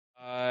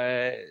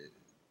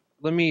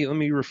let me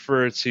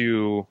refer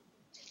to.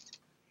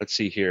 Let's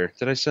see here.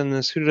 Did I send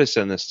this? Who did I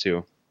send this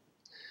to?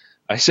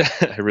 I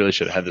really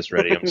should have had this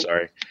ready. I'm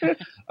sorry.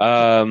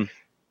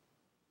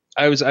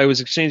 I was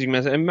exchanging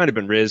messages. It might have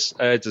been Riz.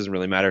 It doesn't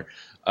really matter.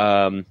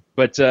 But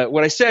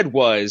what I said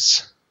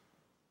was,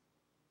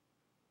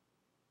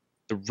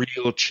 the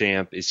real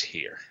champ is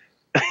here.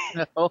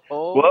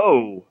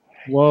 Whoa.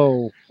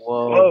 Whoa.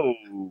 Whoa.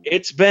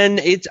 It's been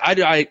I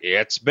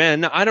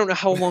don't know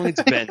how long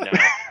it's been now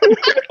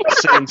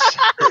since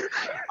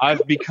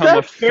I've become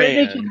a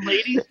fan.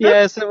 Ladies?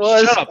 Yes, it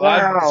was. Shut up.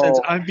 Wow. Since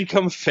I've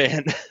become a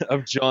fan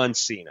of John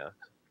Cena.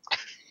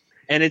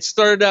 And it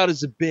started out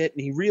as a bit,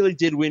 and he really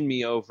did win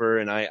me over,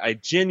 and I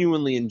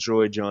genuinely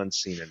enjoy John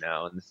Cena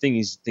now. And the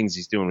things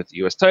he's doing with the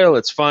U.S. title,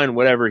 it's fine,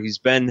 whatever. He's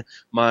been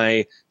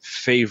my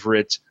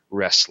favorite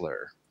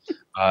wrestler.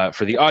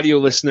 For the audio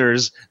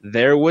listeners,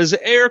 there was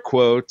air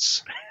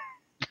quotes.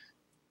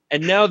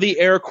 And now the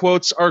air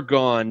quotes are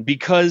gone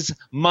because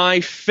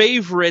my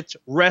favorite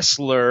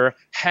wrestler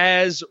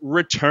has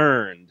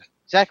returned.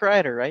 Zack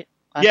Ryder, right?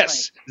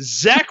 Yes,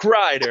 Zack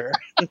Ryder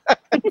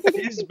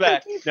is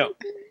back. No.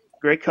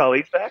 Great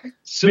Khali's back?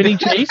 Spinning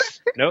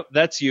Chase? No,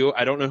 that's you.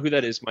 I don't know who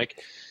that is, Mike.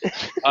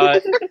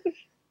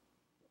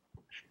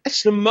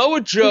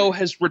 Samoa Joe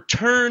has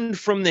returned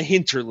from the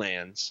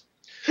hinterlands,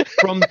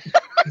 from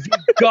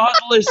the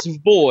godless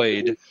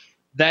void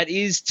that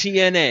is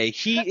TNA.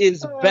 He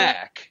is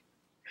back,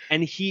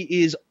 and he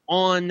is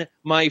on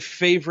my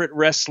favorite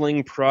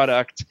wrestling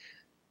product,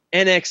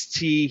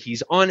 NXT.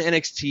 He's on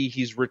NXT.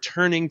 He's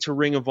returning to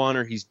Ring of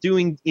Honor. He's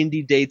doing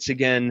indie dates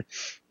again.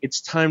 It's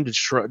time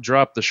to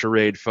drop the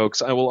charade,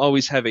 folks. I will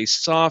always have a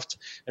soft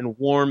and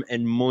warm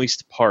and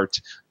moist part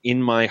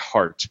in my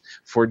heart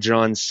for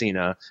John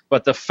Cena.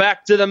 But the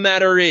fact of the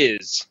matter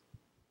is,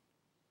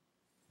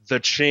 the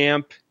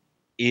champ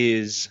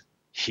is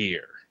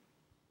here.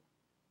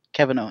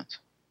 Kevin Owens.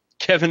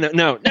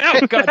 No,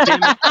 God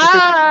damn it.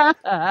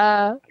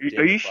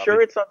 Are you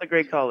sure it's not the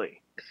Great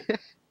Khali?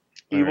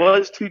 He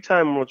was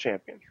two-time world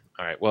champion.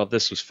 All right, well,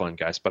 this was fun,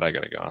 guys, but I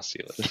gotta go. I'll see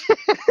you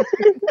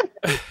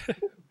later.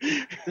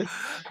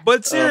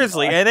 But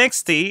seriously,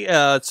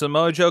 NXT,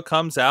 Samoa Joe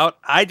comes out.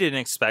 I didn't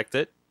expect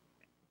it.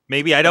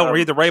 Maybe I don't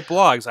read the right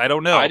blogs. I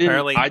don't know. I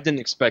Apparently, didn't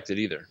expect it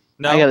either.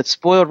 no. I got it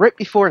spoiled right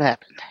before it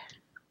happened.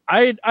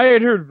 I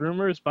had heard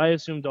rumors, but I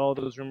assumed all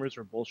those rumors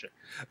were bullshit.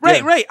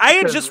 Right. I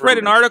had Because just read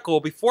an rumors.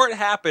 article before it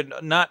happened,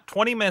 not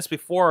 20 minutes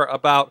before,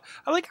 about,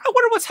 I'm like, I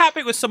wonder what's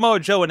happening with Samoa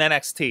Joe in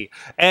NXT.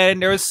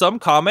 And there was some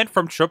comment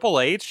from Triple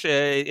H,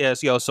 as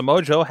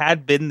Samoa Joe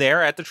had been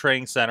there at the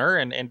training center,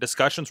 and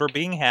discussions were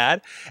being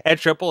had. And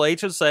Triple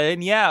H was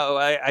saying,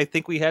 I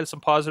think we had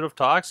some positive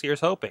talks. Here's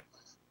hoping.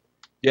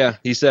 Yeah,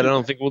 he said, I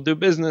don't think we'll do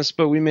business,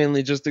 but we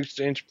mainly just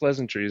exchange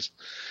pleasantries.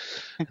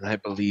 And I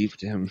believed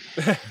him.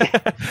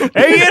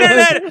 Hey,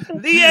 Internet!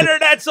 The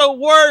Internet's a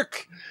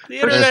work! The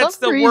For Internet's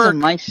some the reason, work!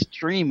 my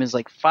stream is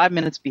like 5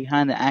 minutes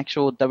behind the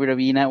actual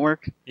WWE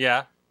network.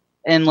 Yeah.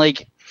 And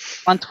like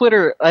on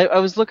Twitter, I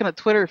was looking at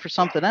Twitter for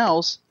something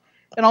else,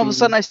 and all of a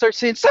sudden I start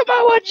saying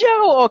Samoa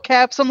Joe, all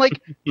caps. I'm like,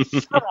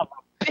 son of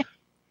a bitch.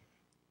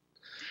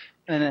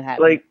 And it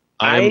happened. Like,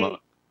 I'm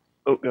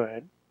Oh, go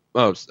ahead.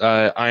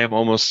 I am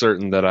almost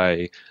certain that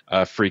I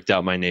freaked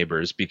out my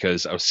neighbors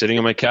because I was sitting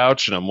on my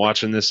couch and I'm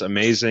watching this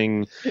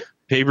amazing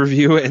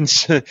pay-per-view, and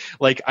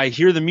like I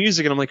hear the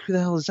music and I'm like, who the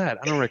hell is that?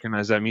 I don't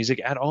recognize that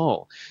music at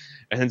all.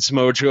 And then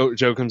Samoa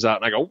Joe comes out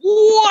and I go,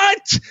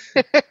 what?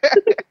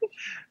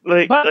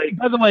 By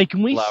the way,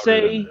 can we Louder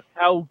say than that.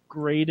 how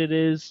great it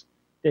is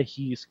that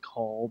he's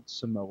called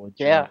Samoa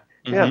Joe? Yeah.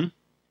 Yeah.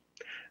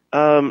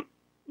 Mhm.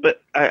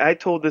 But I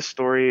told this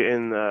story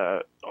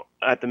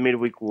at the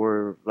Midweek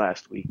War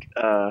last week.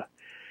 There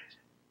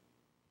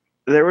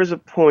was a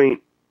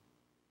point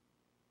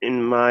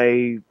in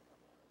my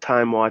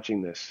time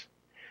watching this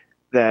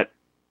that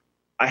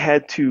I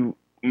had to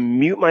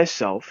mute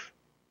myself,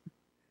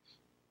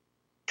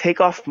 take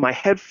off my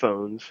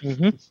headphones,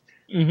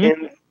 Mm-hmm.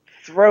 and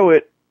throw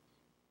it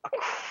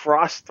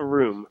across the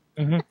room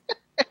Mhm.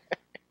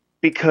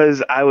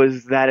 because I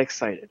was that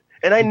excited.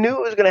 And I knew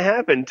it was going to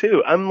happen,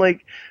 too. I'm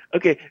like,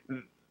 okay,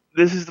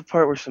 this is the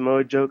part where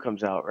Samoa Joe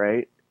comes out,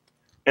 right?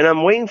 And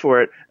I'm waiting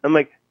for it. I'm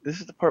like, this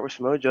is the part where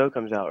Samoa Joe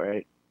comes out,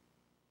 right?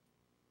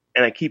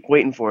 And I keep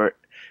waiting for it.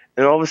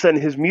 And all of a sudden,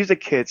 his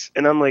music hits,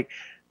 and I'm like,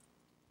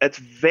 that's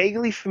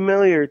vaguely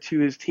familiar to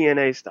his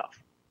TNA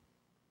stuff.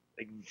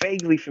 Like,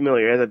 vaguely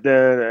familiar. Da,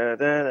 da,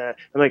 da, da.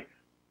 I'm like,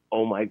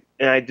 oh my.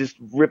 And I just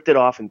ripped it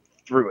off and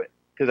threw it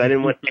because I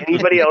didn't want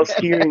anybody else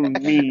hearing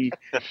me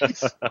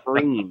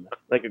scream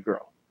like a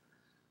girl.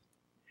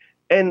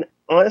 And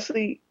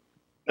honestly,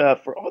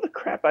 for all the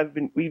crap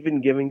we've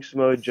been giving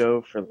Samoa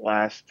Joe for the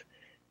last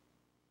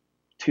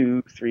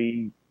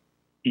 2-3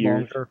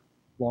 years, Longer.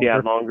 yeah,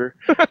 longer,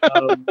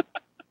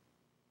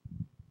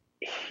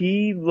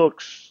 he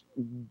looks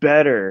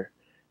better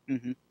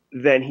Mhm.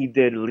 than he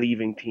did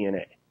leaving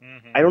TNA.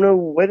 Mhm. I don't know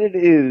what it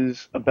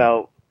is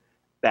about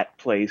that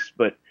place,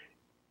 but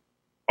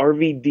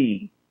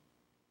RVD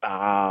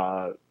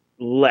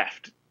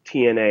left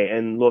TNA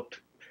and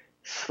looked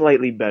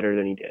slightly better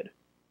than he did.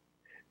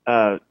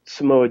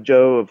 Samoa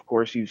Joe, of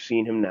course, you've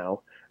seen him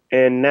now.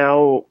 And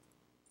now,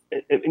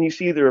 and you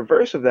see the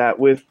reverse of that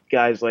with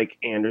guys like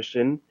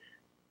Anderson,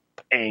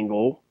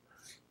 Angle,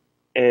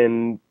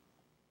 and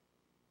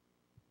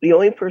the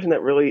only person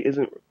that really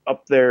isn't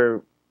up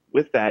there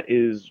with that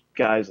is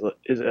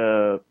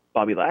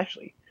Bobby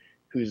Lashley,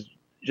 who's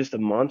just a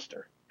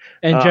monster.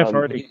 And Jeff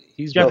Hardy.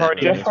 Jeff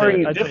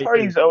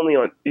Hardy's only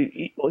on.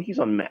 He's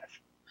on meth.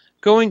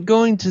 Going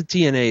to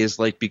TNA is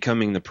like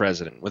becoming the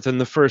president. Within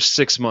the first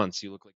 6 months, you look like